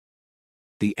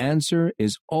The answer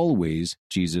is always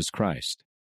Jesus Christ.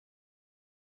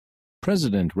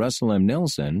 President Russell M.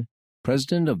 Nelson,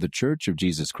 President of the Church of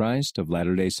Jesus Christ of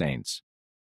Latter-day Saints.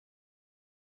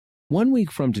 1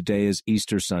 week from today is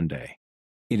Easter Sunday.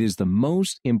 It is the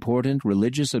most important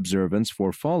religious observance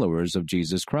for followers of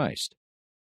Jesus Christ.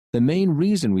 The main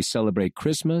reason we celebrate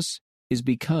Christmas is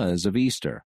because of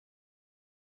Easter.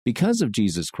 Because of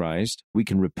Jesus Christ, we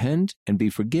can repent and be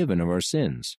forgiven of our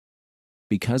sins.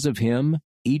 Because of Him,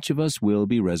 each of us will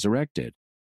be resurrected.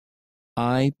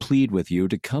 I plead with you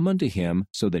to come unto Him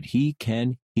so that He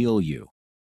can heal you.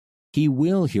 He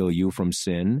will heal you from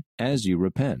sin as you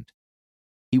repent.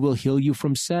 He will heal you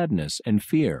from sadness and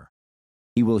fear.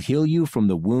 He will heal you from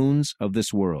the wounds of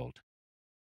this world.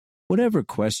 Whatever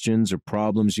questions or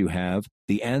problems you have,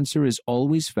 the answer is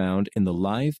always found in the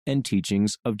life and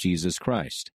teachings of Jesus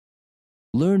Christ.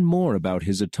 Learn more about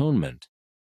His atonement,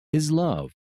 His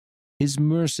love, His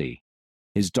mercy,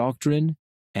 His doctrine,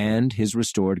 and His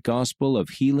restored gospel of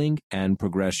healing and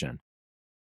progression.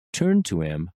 Turn to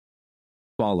Him,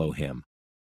 follow Him.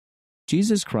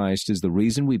 Jesus Christ is the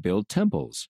reason we build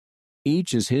temples.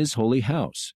 Each is His holy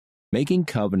house. Making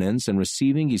covenants and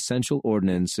receiving essential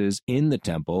ordinances in the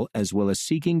temple, as well as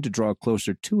seeking to draw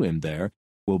closer to Him there,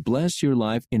 will bless your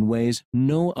life in ways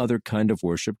no other kind of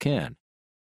worship can.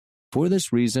 For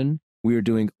this reason, we are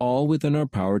doing all within our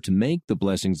power to make the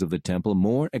blessings of the temple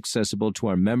more accessible to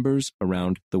our members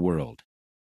around the world.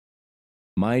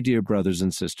 My dear brothers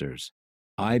and sisters,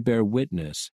 I bear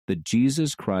witness that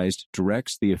Jesus Christ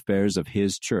directs the affairs of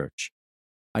His church.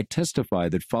 I testify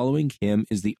that following Him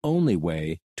is the only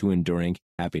way to enduring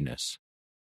happiness.